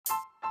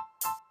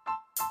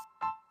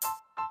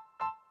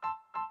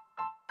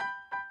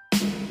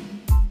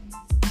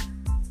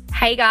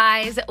Hey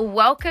guys,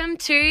 welcome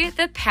to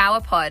the Power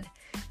Pod.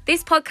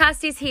 This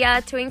podcast is here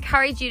to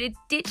encourage you to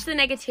ditch the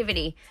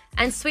negativity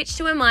and switch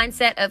to a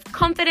mindset of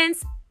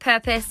confidence,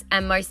 purpose,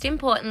 and most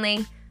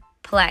importantly,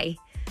 play.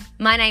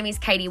 My name is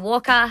Katie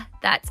Walker.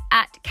 That's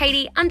at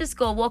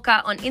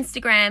Katie_Walker on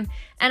Instagram.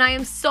 And I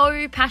am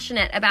so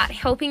passionate about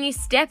helping you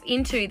step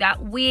into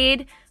that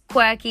weird,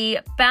 quirky,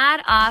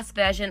 badass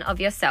version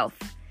of yourself.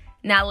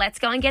 Now let's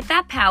go and get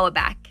that power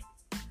back.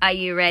 Are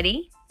you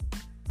ready?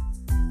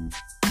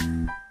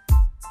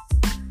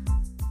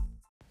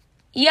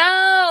 Yo,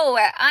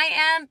 I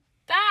am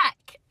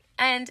back.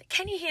 And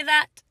can you hear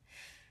that?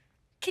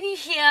 Can you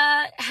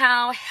hear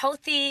how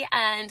healthy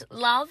and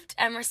loved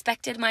and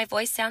respected my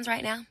voice sounds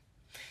right now?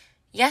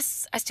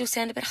 Yes, I still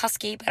sound a bit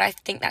husky, but I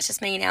think that's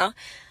just me now.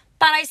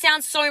 But I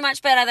sound so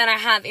much better than I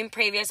have in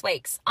previous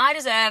weeks. I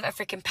deserve a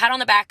freaking pat on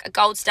the back, a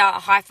gold star, a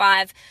high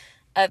five,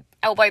 a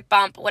elbow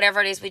bump,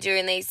 whatever it is we do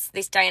in this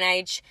day and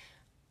age.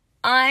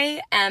 I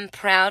am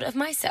proud of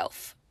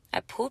myself. I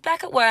pulled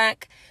back at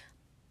work.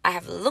 I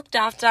have looked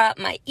after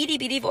my itty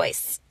bitty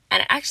voice,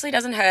 and it actually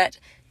doesn't hurt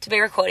to be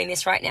recording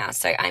this right now.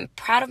 So I'm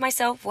proud of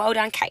myself. Well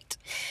done, Kate.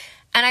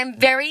 And I'm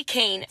very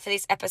keen for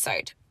this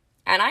episode.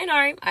 And I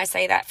know I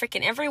say that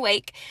freaking every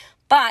week,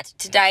 but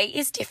today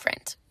is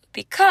different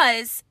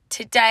because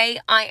today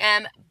I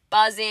am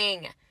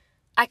buzzing.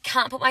 I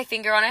can't put my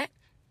finger on it.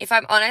 If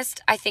I'm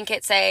honest, I think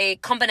it's a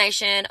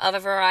combination of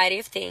a variety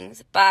of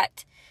things,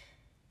 but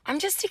I'm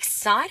just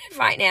excited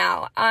right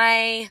now.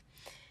 I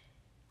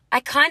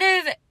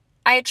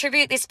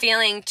attribute this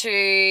feeling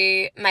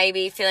to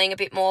maybe feeling a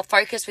bit more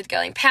focused with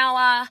girl power.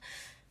 I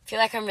feel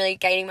like I'm really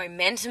gaining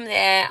momentum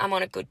there. I'm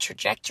on a good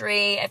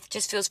trajectory. It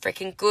just feels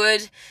freaking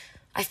good.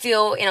 I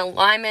feel in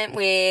alignment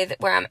with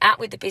where I'm at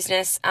with the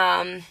business.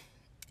 It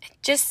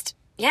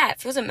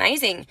feels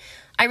amazing.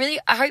 I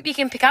hope you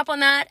can pick up on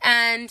that.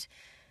 And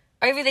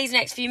over these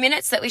next few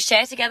minutes that we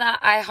share together,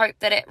 I hope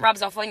that it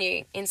rubs off on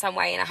you in some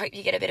way. And I hope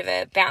you get a bit of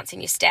a bounce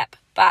in your step.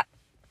 But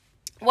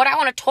what I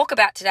want to talk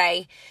about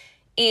today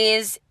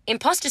is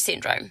imposter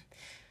syndrome.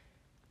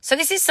 So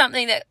this is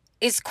something that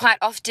is quite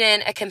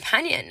often a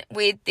companion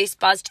with this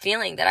buzzed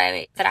feeling that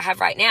I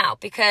have right now,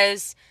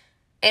 because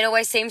it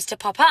always seems to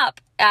pop up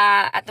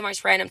at the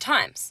most random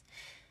times.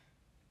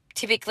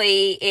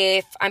 Typically,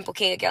 if I'm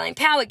booking a girl in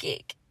power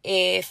gig,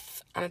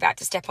 if I'm about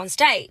to step on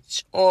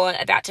stage, or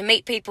about to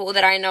meet people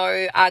that I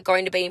know are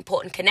going to be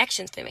important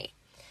connections for me.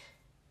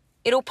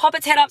 It'll pop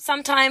its head up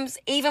sometimes,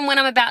 even when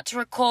I'm about to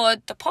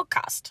record the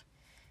podcast.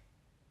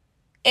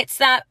 It's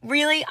that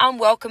really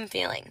unwelcome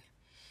feeling,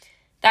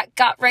 that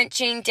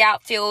gut-wrenching,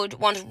 doubt-filled,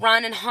 want to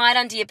run and hide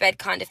under your bed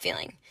kind of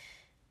feeling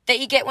that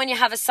you get when you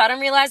have a sudden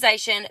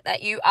realization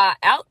that you are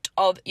out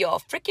of your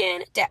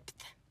freaking depth.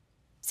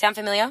 Sound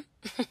familiar?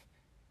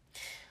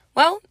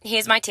 Well,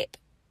 here's my tip.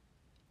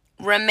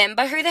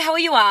 Remember who the hell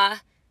you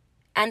are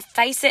and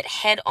face it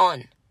head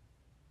on.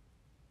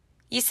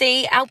 You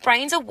see, our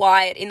brains are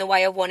wired in the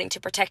way of wanting to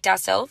protect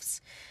ourselves,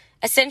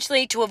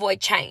 essentially to avoid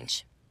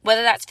change,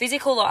 whether that's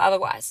physical or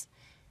otherwise.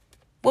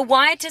 We're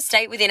wired to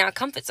stay within our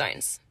comfort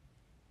zones.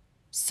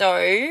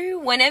 So,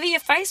 whenever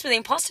you're faced with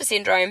imposter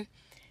syndrome,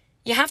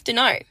 you have to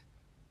know,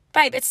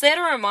 babe, it's there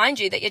to remind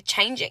you that you're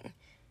changing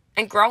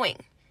and growing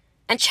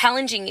and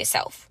challenging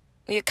yourself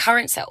or your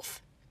current self.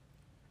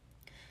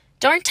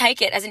 Don't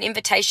take it as an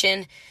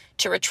invitation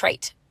to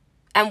retreat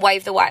and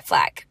wave the white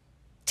flag.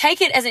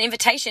 Take it as an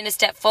invitation to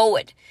step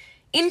forward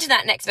into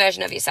that next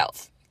version of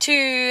yourself,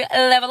 to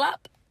level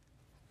up.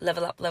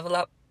 Level up, level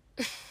up.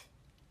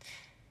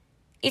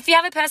 If you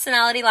have a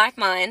personality like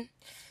mine,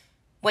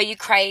 where you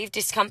crave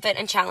discomfort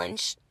and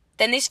challenge,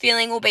 then this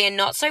feeling will be a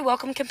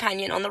not-so-welcome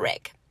companion on the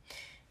reg.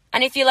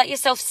 And if you let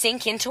yourself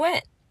sink into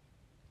it,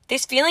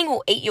 this feeling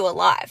will eat you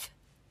alive.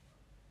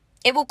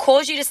 It will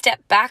cause you to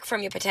step back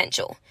from your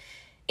potential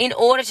in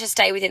order to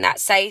stay within that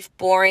safe,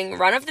 boring,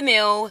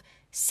 run-of-the-mill,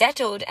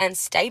 settled and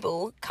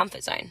stable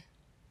comfort zone.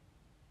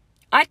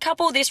 I'd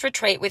couple this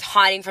retreat with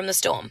hiding from the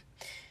storm,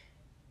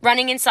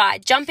 running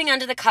inside, jumping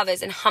under the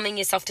covers and humming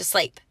yourself to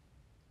sleep.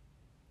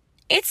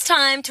 It's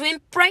time to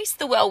embrace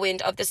the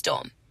whirlwind of the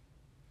storm.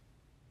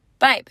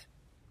 Babe,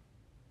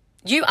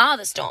 you are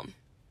the storm.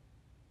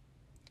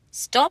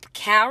 Stop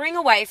cowering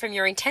away from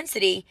your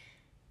intensity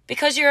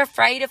because you're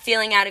afraid of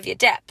feeling out of your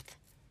depth.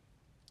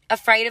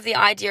 Afraid of the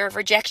idea of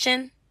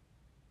rejection.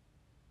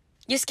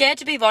 You're scared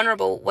to be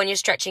vulnerable when you're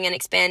stretching and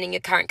expanding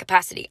your current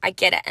capacity. I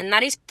get it, and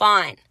that is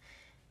fine.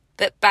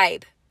 But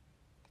babe,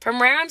 from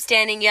where I'm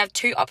standing, you have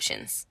two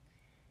options.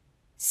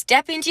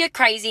 Step into your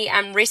crazy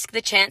and risk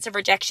the chance of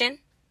rejection,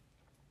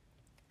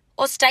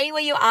 or stay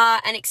where you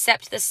are and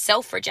accept the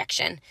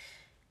self-rejection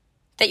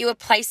that you are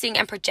placing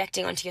and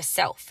projecting onto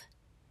yourself.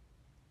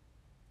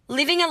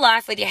 Living a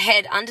life with your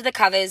head under the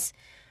covers,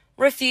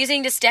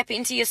 refusing to step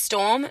into your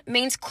storm,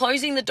 means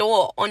closing the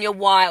door on your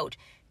wild,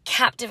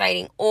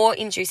 captivating,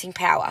 awe-inducing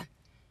power.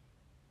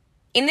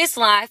 In this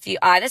life, you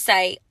either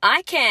say,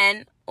 I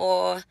can,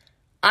 or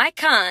I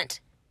can't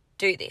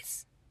do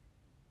this.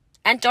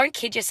 And don't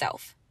kid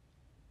yourself.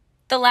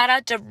 The latter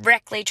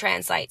directly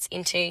translates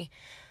into,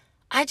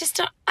 I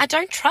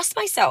don't trust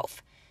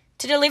myself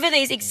to deliver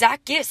these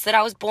exact gifts that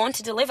I was born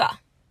to deliver.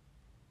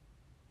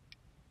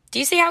 Do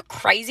you see how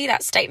crazy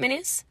that statement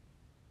is?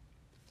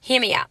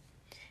 Hear me out.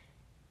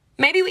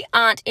 Maybe we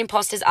aren't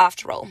imposters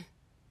after all,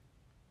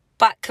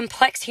 but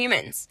complex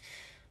humans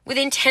with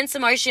intense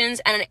emotions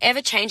and an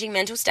ever-changing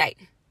mental state.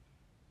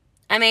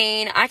 I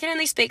mean, I can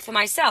only speak for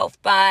myself,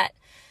 but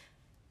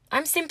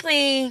I'm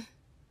simply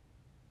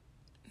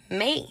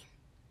me,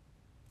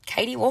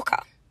 Katie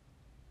Walker.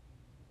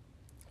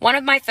 One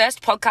of my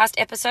first podcast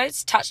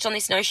episodes touched on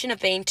this notion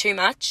of being too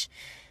much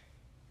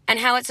and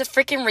how it's a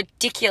freaking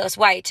ridiculous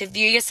way to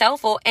view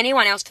yourself or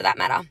anyone else for that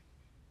matter.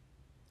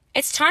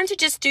 It's time to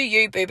just do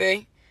you,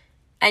 boo-boo.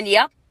 And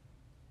yep,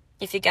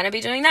 if you're going to be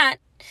doing that,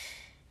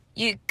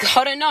 you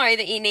got to know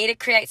that you need to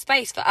create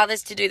space for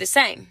others to do the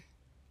same.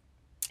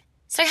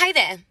 So hey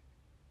there,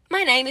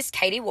 my name is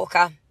Katie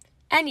Walker,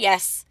 and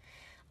yes,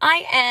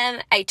 I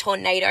am a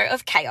tornado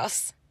of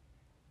chaos.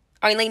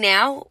 Only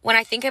now, when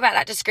I think about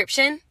that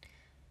description,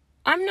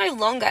 I'm no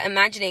longer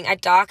imagining a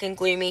dark and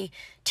gloomy,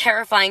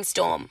 terrifying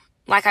storm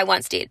like I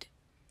once did.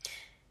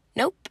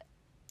 Nope,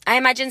 I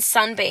imagine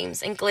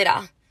sunbeams and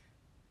glitter,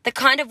 the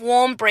kind of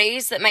warm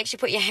breeze that makes you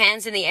put your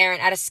hands in the air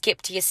and add a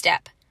skip to your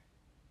step.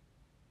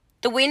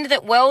 The wind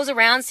that whirls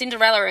around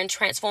Cinderella and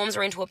transforms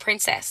her into a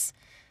princess.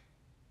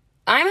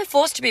 I'm a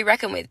force to be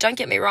reckoned with, don't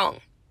get me wrong.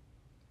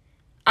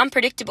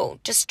 Unpredictable,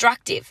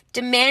 destructive,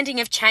 demanding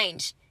of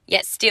change,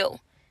 yet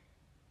still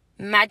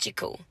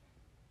magical,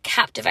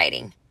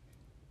 captivating,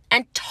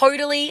 and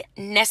totally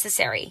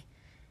necessary.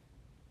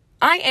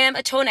 I am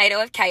a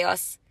tornado of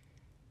chaos,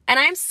 and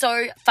I am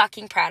so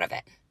fucking proud of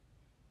it.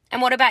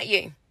 And what about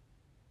you?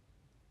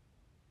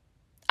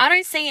 I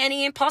don't see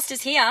any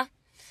imposters here.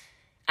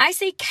 I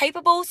see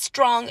capable,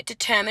 strong,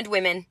 determined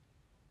women.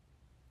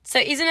 So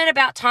isn't it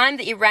about time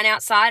that you ran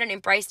outside and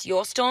embraced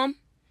your storm?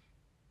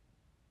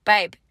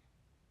 Babe,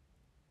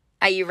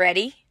 are you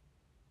ready?